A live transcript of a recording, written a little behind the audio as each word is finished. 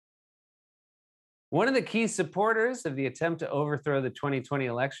One of the key supporters of the attempt to overthrow the 2020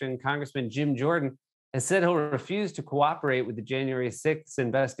 election, Congressman Jim Jordan, has said he'll refuse to cooperate with the January 6th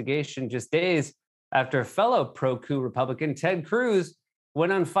investigation just days after fellow pro-coup Republican Ted Cruz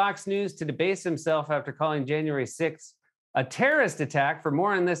went on Fox News to debase himself after calling January 6th a terrorist attack. For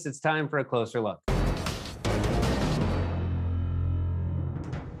more on this, it's time for a closer look.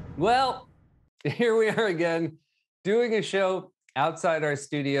 Well, here we are again, doing a show outside our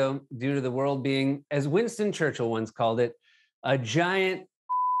studio due to the world being, as Winston Churchill once called it, a giant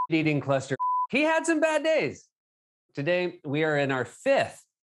eating cluster. He had some bad days. Today, we are in our fifth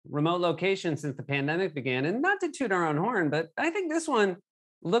remote location since the pandemic began, and not to toot our own horn, but I think this one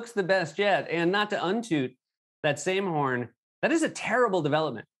looks the best yet. And not to untoot that same horn, that is a terrible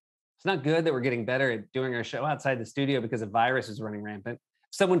development. It's not good that we're getting better at doing our show outside the studio because a virus is running rampant.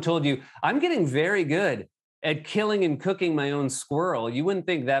 Someone told you, I'm getting very good at killing and cooking my own squirrel. You wouldn't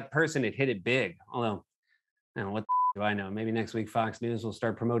think that person had hit it big. Although, you know, what do I know? Maybe next week Fox News will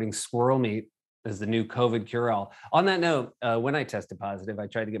start promoting squirrel meat as the new COVID cure-all. On that note, when I tested positive, I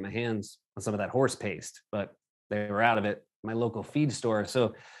tried to get my hands on some of that horse paste, but they were out of it. My local feed store. So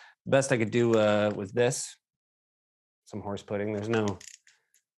the best I could do was this, some horse pudding. There's no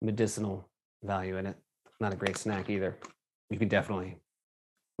medicinal value in it. Not a great snack either. You could definitely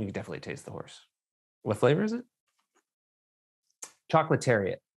taste the horse. What flavor is it?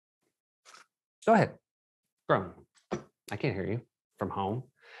 Chocolatariat. Go ahead. Groan. I can't hear you from home.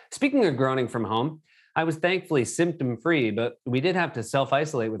 Speaking of groaning from home, I was thankfully symptom-free, but we did have to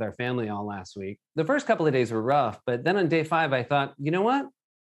self-isolate with our family all last week. The first couple of days were rough, but then on day 5, I thought, you know what?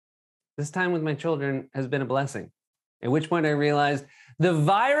 This time with my children has been a blessing. At which point I realized the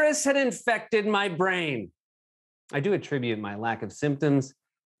virus had infected my brain. I do attribute my lack of symptoms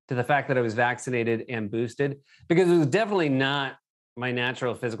to the fact that I was vaccinated and boosted, because it was definitely not my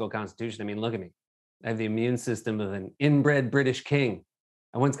natural physical constitution. I mean, look at me. I have the immune system of an inbred British king.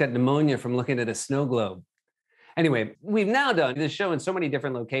 I once got pneumonia from looking at a snow globe. Anyway, we've now done this show in so many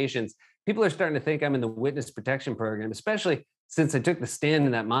different locations. People are starting to think I'm in the witness protection program, especially since I took the stand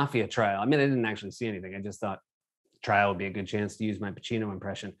in that mafia trial. I mean, I didn't actually see anything. I just thought the trial would be a good chance to use my Pacino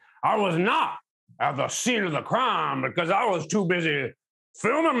impression. I was not at the scene of the crime because I was too busy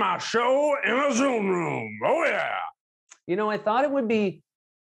filming my show in a Zoom room. Oh, yeah. You know, I thought it would be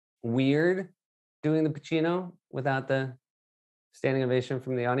weird doing the Pacino without the standing ovation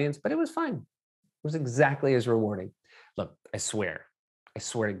from the audience, but it was fine. It was exactly as rewarding. Look, I swear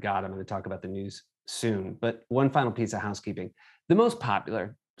to God, I'm going to talk about the news soon. But one final piece of housekeeping. The most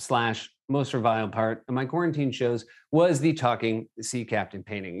popular / most reviled part of my quarantine shows was the talking sea captain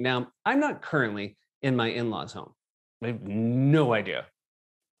painting. Now, I'm not currently in my in-laws' home. I have no idea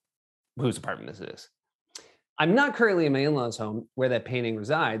whose apartment this is. I'm not currently in my in-laws' home where that painting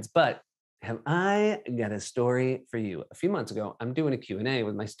resides, but have I got a story for you. A few months ago, I'm doing a Q&A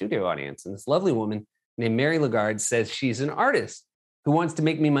with my studio audience, and this lovely woman named Mary Lagarde says she's an artist who wants to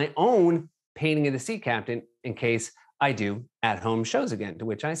make me my own painting of the sea captain in case I do at-home shows again, to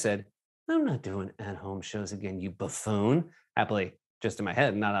which I said, I'm not doing at-home shows again, you buffoon. Happily, just in my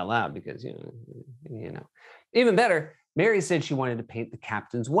head, not out loud, because, you know. Even better, Mary said she wanted to paint the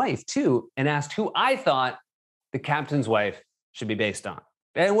captain's wife, too, and asked who I thought the captain's wife should be based on.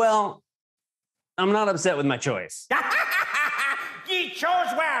 And, well, I'm not upset with my choice. Ye chose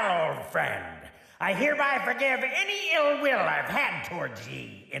well, old friend. I hereby forgive any ill will I've had towards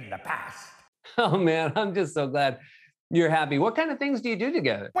ye in the past. Oh, man, I'm just so glad you're happy. What kind of things do you do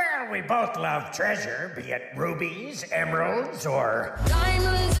together? Well, we both love treasure, be it rubies, emeralds, or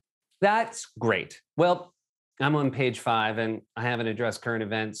diamonds. That's great. Well, I'm on page 5, and I haven't addressed current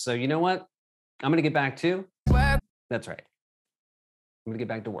events. So you know what? I'm going to get back to work. That's right. I'm going to get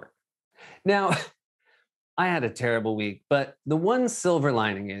back to work. Now, I had a terrible week, but the one silver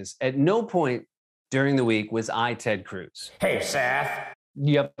lining is at no point during the week was I Ted Cruz. Hey, Seth.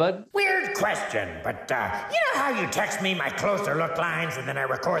 Yep, bud. Weird question, but you know how you text me my closer look lines and then I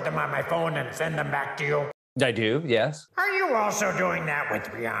record them on my phone and send them back to you? I do, yes. Are you also doing that with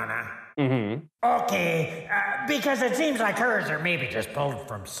Rihanna? Mm-hmm. Okay, because it seems like hers are maybe just pulled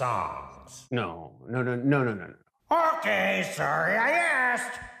from songs. No. Okay, sorry I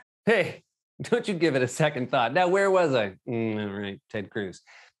asked. Hey, don't you give it a second thought. Now, where was I? All right, Ted Cruz.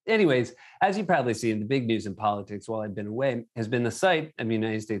 Anyways, as you probably seen, the big news in politics while I've been away has been the sight of a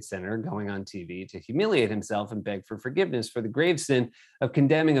United States Senator going on TV to humiliate himself and beg for forgiveness for the grave sin of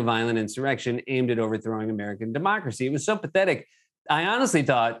condemning a violent insurrection aimed at overthrowing American democracy. It was so pathetic. I honestly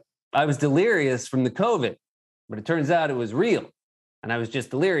thought I was delirious from the COVID, but it turns out it was real. And I was just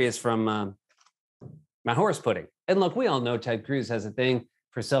delirious from my horse pudding. And look, we all know Ted Cruz has a thing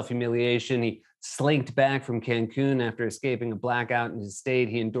for self-humiliation. He slinked back from Cancun after escaping a blackout in his state.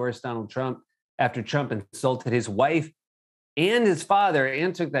 He endorsed Donald Trump after Trump insulted his wife and his father,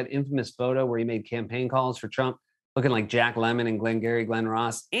 and took that infamous photo where he made campaign calls for Trump, looking like Jack Lemmon and Glengarry Glen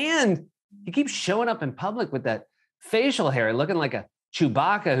Ross. And he keeps showing up in public with that facial hair, looking like a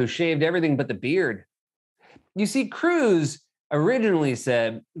Chewbacca who shaved everything but the beard. You see, Cruz originally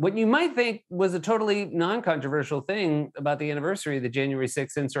said what you might think was a totally non-controversial thing about the anniversary of the January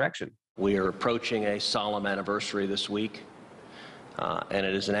 6th insurrection. We are approaching a solemn anniversary this week, and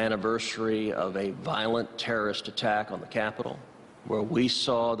it is an anniversary of a violent terrorist attack on the Capitol, where we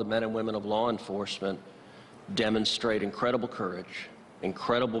saw the men and women of law enforcement demonstrate incredible courage,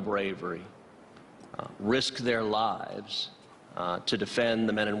 incredible bravery, risk their lives to defend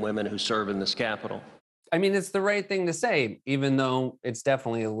the men and women who serve in this Capitol. I mean, it's the right thing to say, even though it's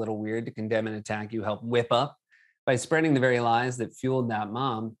definitely a little weird to condemn an attack you helped whip up by spreading the very lies that fueled that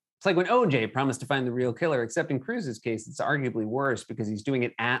mob. It's like when OJ promised to find the real killer, except in Cruz's case, it's arguably worse because he's doing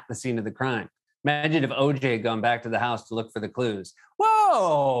it at the scene of the crime. Imagine if OJ had gone back to the house to look for the clues.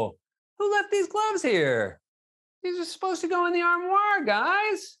 Whoa, who left these gloves here? These are supposed to go in the armoire,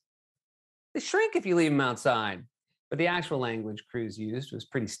 guys. They shrink if you leave them outside. But the actual language Cruz used was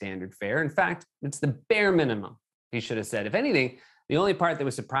pretty standard fare. In fact, it's the bare minimum, he should have said. If anything, the only part that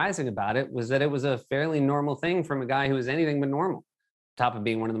was surprising about it was that it was a fairly normal thing from a guy who was anything but normal. On top of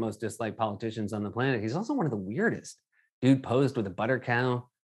being one of the most disliked politicians on the planet, he's also one of the weirdest. Dude posed with a butter cow,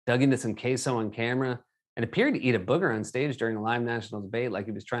 dug into some queso on camera, and appeared to eat a booger on stage during a live national debate like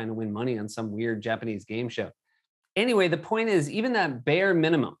he was trying to win money on some weird Japanese game show. Anyway, the point is, even that bare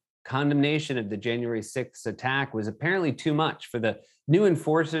minimum condemnation of the January 6th attack was apparently too much for the new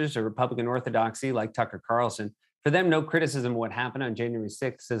enforcers of Republican orthodoxy like Tucker Carlson. For them, no criticism of what happened on January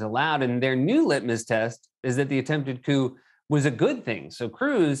 6th is allowed, and their new litmus test is that the attempted coup was a good thing. So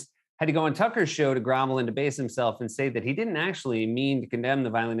Cruz had to go on Tucker's show to grovel and debase himself and say that he didn't actually mean to condemn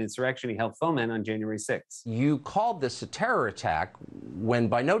the violent insurrection he helped foment on January 6th. You called this a terror attack when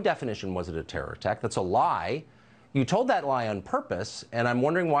by no definition was it a terror attack. That's a lie. You told that lie on purpose, and I'm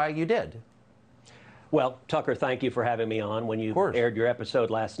wondering why you did. Well, Tucker, thank you for having me on. When you aired your episode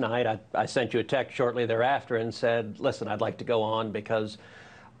last night, I sent you a text shortly thereafter and said, listen, I'd like to go on because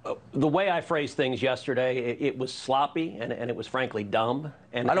the way I phrased things yesterday, it was sloppy and it was frankly dumb.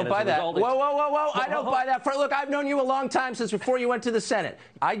 And I don't buy that. Whoa. I don't buy that. Look, I've known you a long time, since before you went to the Senate.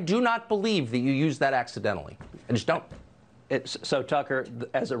 I do not believe that you used that accidentally. I just don't. So, Tucker,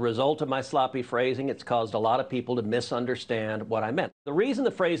 as a result of my sloppy phrasing, it's caused a lot of people to misunderstand what I meant. The reason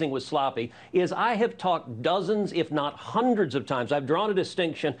the phrasing was sloppy is I have talked dozens, if not hundreds of times. I've drawn a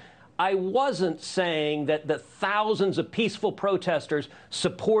distinction. I wasn't saying that the thousands of peaceful protesters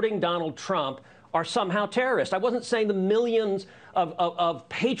supporting Donald Trump are somehow terrorists. I wasn't saying the millions of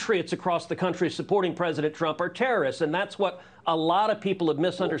patriots across the country supporting President Trump are terrorists, and that's what a lot of people have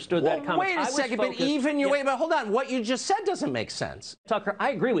misunderstood that comment. Wait a second, but hold on. What you just said doesn't make sense. Tucker, I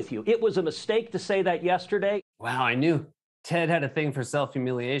agree with you. It was a mistake to say that yesterday. Wow, I knew Ted had a thing for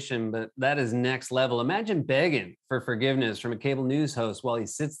self-humiliation, but that is next level. Imagine begging for forgiveness from a cable news host while he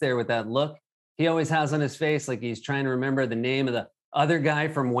sits there with that look he always has on his face like he's trying to remember the name of the other guy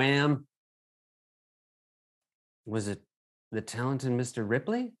from Wham. Was it the talented Mr.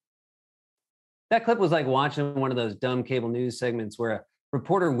 Ripley? That clip was like watching one of those dumb cable news segments where a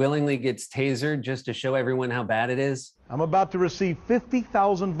reporter willingly gets tasered just to show everyone how bad it is. I'm about to receive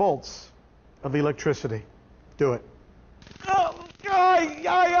 50,000 volts of electricity. Do it.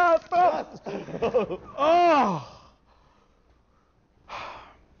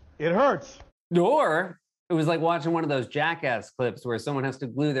 It hurts. Or it was like watching one of those Jackass clips where someone has to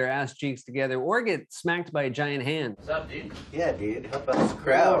glue their ass cheeks together or get smacked by a giant hand. What's up, dude? Yeah, dude. Help out this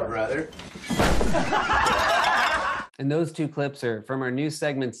crowd, brother. And those two clips are from our new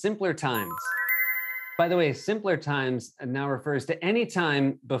segment, Simpler Times. By the way, Simpler Times now refers to any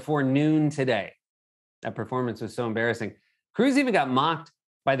time before noon today. That performance was so embarrassing. Cruz even got mocked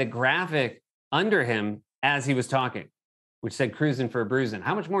by the graphic under him as he was talking, which said cruising for a bruising.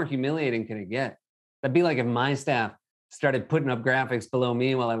 How much more humiliating can it get? That'd be like if my staff started putting up graphics below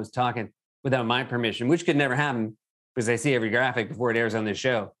me while I was talking without my permission, which could never happen because I see every graphic before it airs on this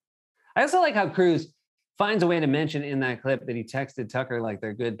show. I also like how Cruz finds a way to mention in that clip that he texted Tucker like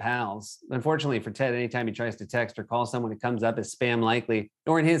they're good pals. Unfortunately for Ted, anytime he tries to text or call someone, it comes up as spam likely,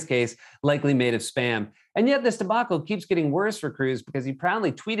 or in his case, likely made of spam. And yet this debacle keeps getting worse for Cruz because he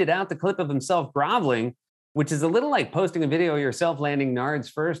proudly tweeted out the clip of himself groveling, which is a little like posting a video of yourself landing nards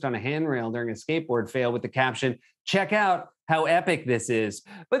first on a handrail during a skateboard fail with the caption, "Check out how epic this is."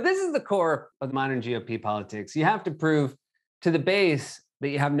 But this is the core of modern GOP politics. You have to prove to the base that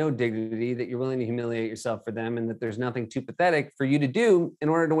you have no dignity, that you're willing to humiliate yourself for them, and that there's nothing too pathetic for you to do in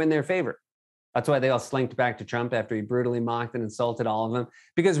order to win their favor. That's why they all slinked back to Trump after he brutally mocked and insulted all of them,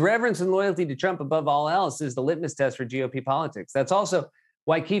 because reverence and loyalty to Trump above all else is the litmus test for GOP politics. That's also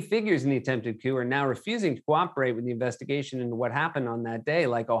why key figures in the attempted coup are now refusing to cooperate with the investigation into what happened on that day,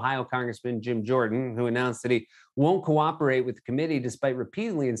 like Ohio Congressman Jim Jordan, who announced that he won't cooperate with the committee despite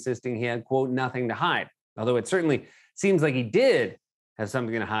repeatedly insisting he had, quote, nothing to hide. Although it certainly seems like he did have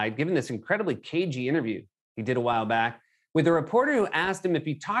something to hide, given this incredibly cagey interview he did a while back with a reporter who asked him if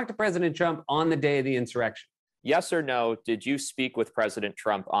he talked to President Trump on the day of the insurrection. Yes or no, did you speak with President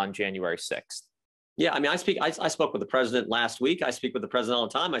Trump on January 6th? Yeah, I mean, I spoke with the president last week. I speak with the president all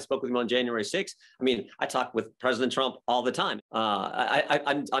the time. I spoke with him on January 6th. I mean, I talk with President Trump all the time.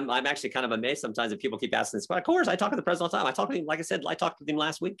 I'm actually kind of amazed sometimes that people keep asking this. But of course, I talk with the president all the time. I talked with him, like I said, I talked with him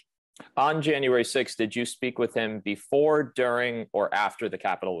last week. On January 6th, did you speak with him before, during, or after the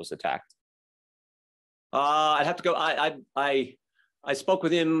Capitol was attacked? I'd have to go. I spoke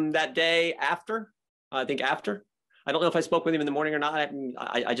with him that day after. I think after. I don't know if I spoke with him in the morning or not.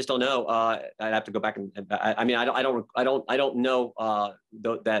 I just don't know. I'd have to go back and. I mean, I don't know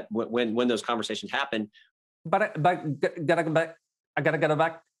that when those conversations happen. But I gotta go back. I gotta go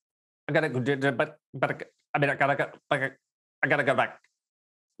back. I gotta go. But I mean, I gotta go back.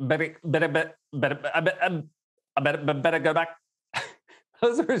 Better go back.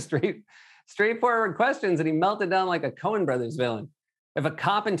 Those were straightforward questions, and he melted down like a Coen Brothers villain. If a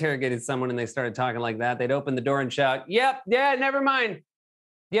cop interrogated someone and they started talking like that, they'd open the door and shout, "Yep, yeah, never mind.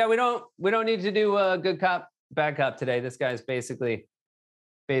 Yeah, we don't need to do a good cop, bad cop today." This guy's basically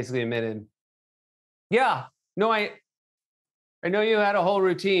admitted, "Yeah, no, I know you had a whole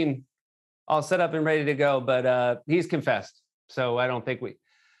routine all set up and ready to go, but he's confessed, so I don't think we."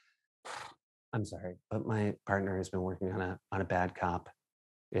 I'm sorry, but my partner has been working on a bad cop.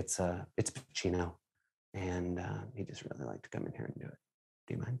 It's Pacino, and he just really liked to come in here and do it.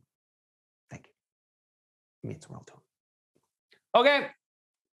 Do you mind? Thank you. It means the world to him. Okay,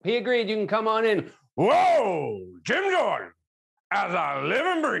 he agreed. You can come on in. Whoa, Jim Jordan, as I live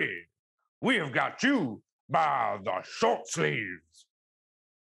and breathe, we have got you by the short sleeves.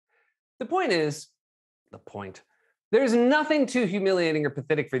 The point. There's nothing too humiliating or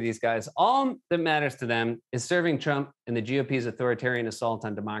pathetic for these guys. All that matters to them is serving Trump and the GOP's authoritarian assault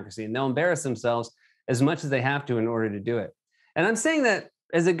on democracy, and they'll embarrass themselves as much as they have to in order to do it. And I'm saying that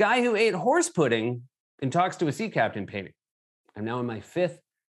as a guy who ate horse pudding and talks to a sea captain painting. I'm now in my 5th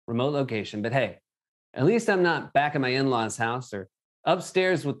remote location, but hey, at least I'm not back at my in-laws' house or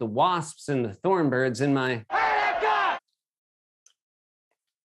upstairs with the wasps and the thornbirds in my...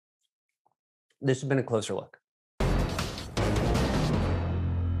 This has been a closer look.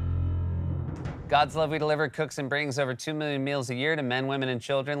 God's Love We Deliver cooks and brings over 2 million meals a year to men, women, and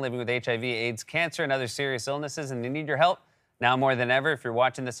children living with HIV, AIDS, cancer, and other serious illnesses, and they need your help now more than ever. If you're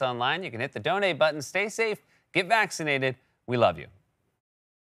watching this online, you can hit the donate button. Stay safe, get vaccinated. We love you.